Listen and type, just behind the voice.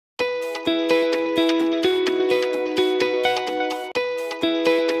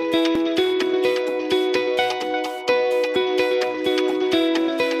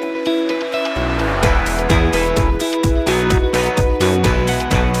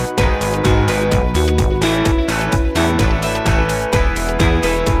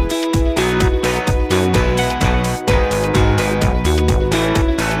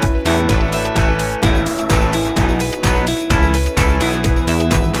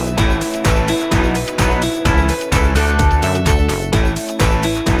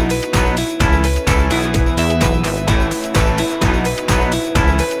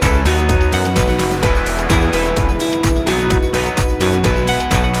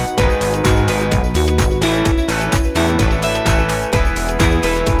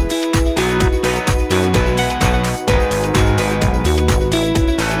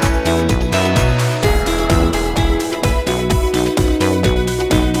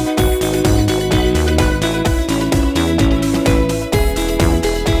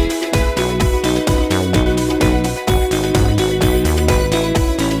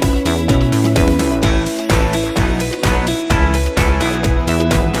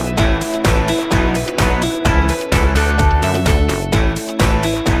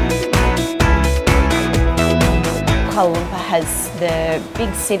as the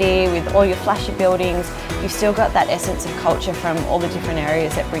big city with all your flashy buildings, you've still got that essence of culture from all the different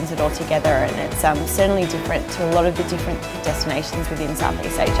areas that brings it all together, and it's certainly different to a lot of the different destinations within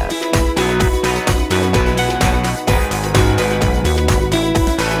Southeast Asia.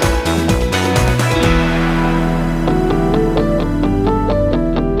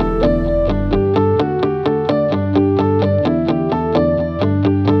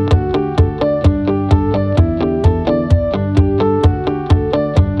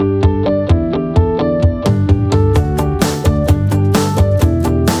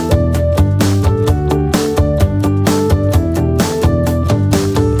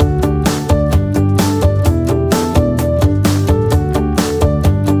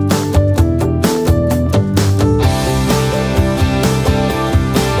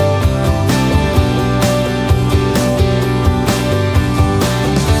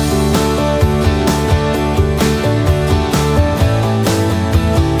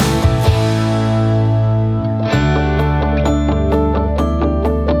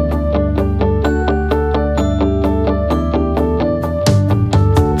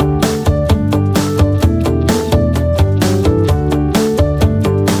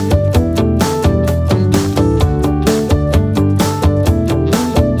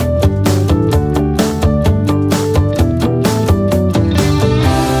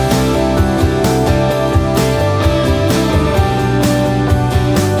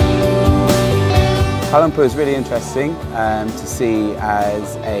 Kuala Lumpur is really interesting to see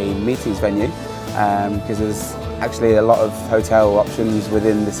as a meetings venue because there's actually a lot of hotel options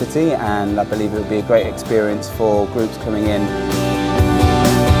within the city, and I believe it will be a great experience for groups coming in.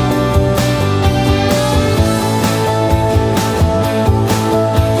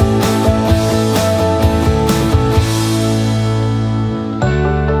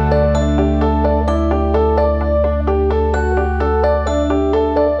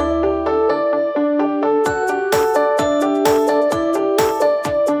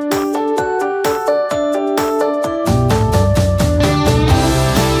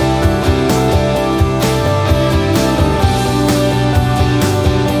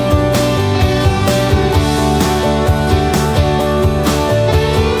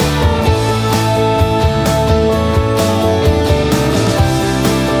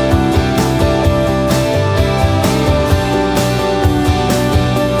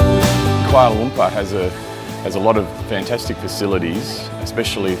 Kuala Lumpur has a lot of fantastic facilities,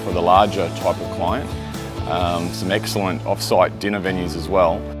 especially for the larger type of client. Some excellent off-site dinner venues as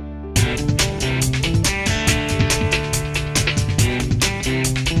well.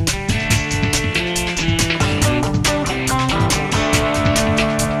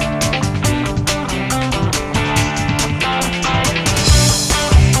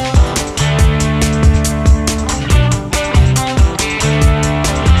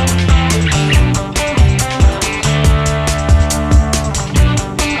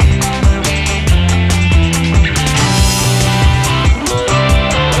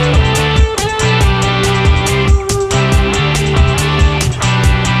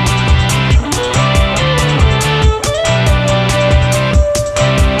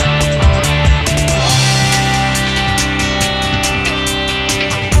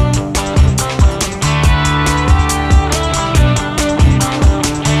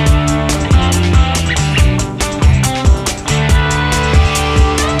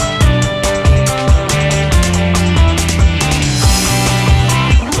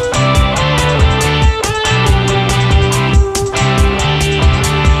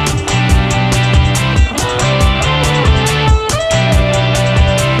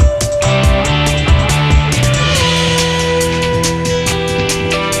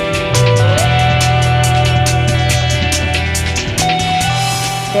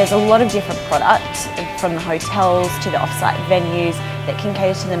 There's a lot of different products, from the hotels to the off-site venues, that can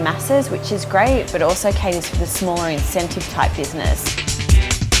cater to the masses, which is great, but also caters for the smaller incentive type business.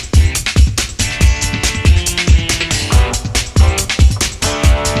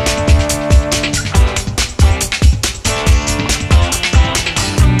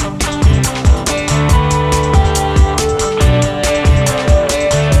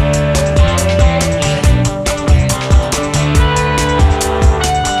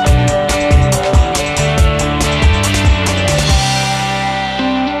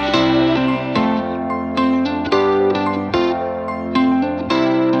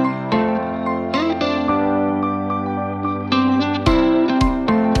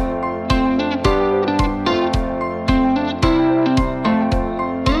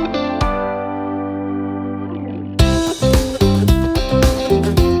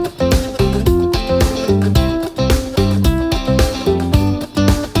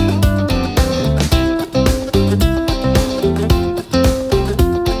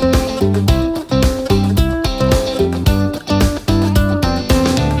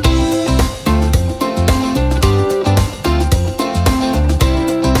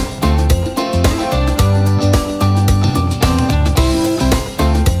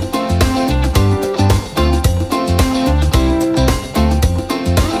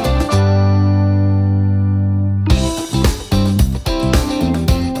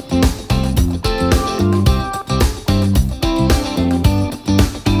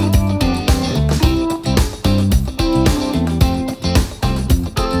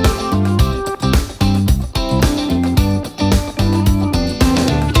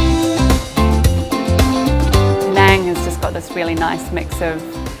 nice mix of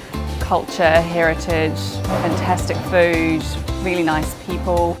culture, heritage, fantastic food, really nice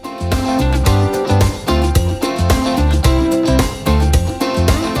people.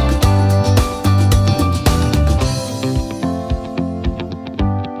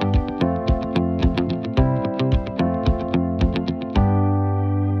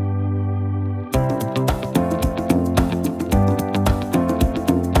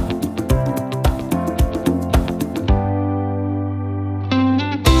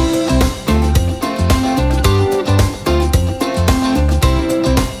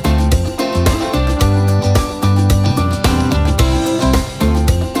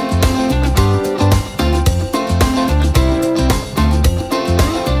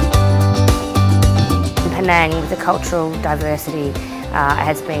 Penang, the cultural diversity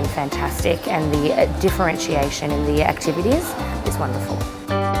has been fantastic, and the differentiation in the activities is wonderful.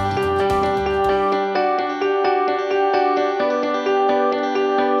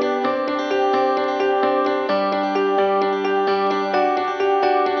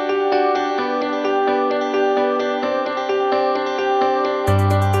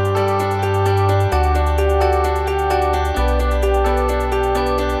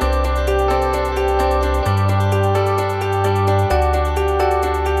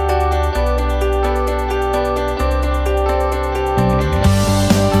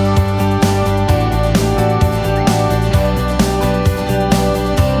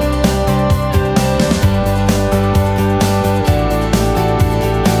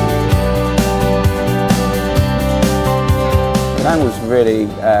 Penang was really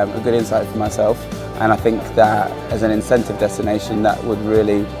a good insight for myself, and I think that as an incentive destination that would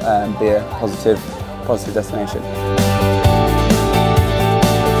really be a positive destination.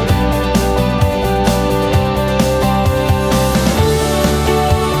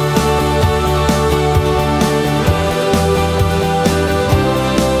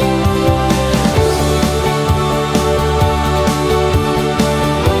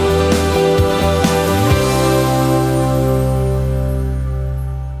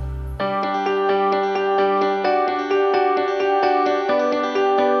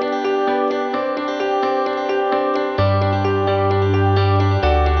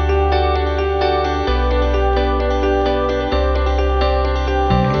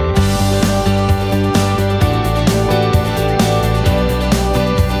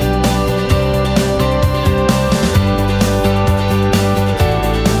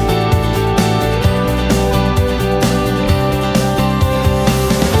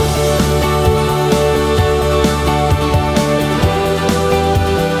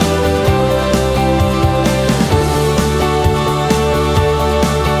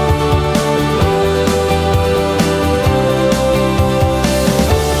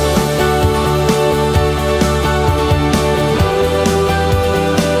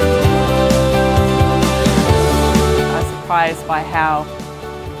 Surprised by how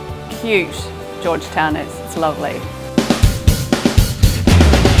cute Georgetown is. It's lovely.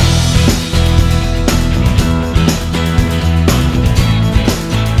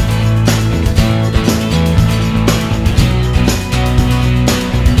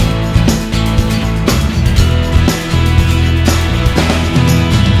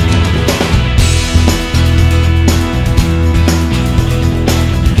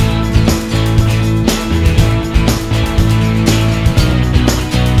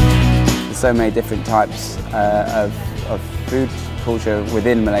 So many different types of food culture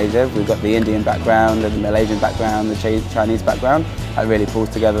within Malaysia. We've got the Indian background, the Malaysian background, the Chinese background. That really pulls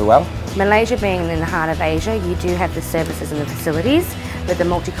together well. Malaysia being in the heart of Asia, you do have the services and the facilities, but the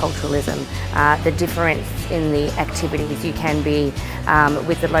multiculturalism, the difference in the activities. You can be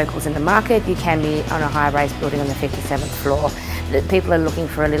with the locals in the market, you can be on a high-rise building on the 57th floor. The people are looking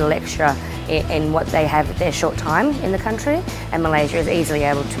for a little extra in what they have at their short time in the country, and Malaysia is easily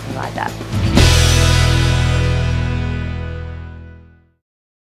able to provide that.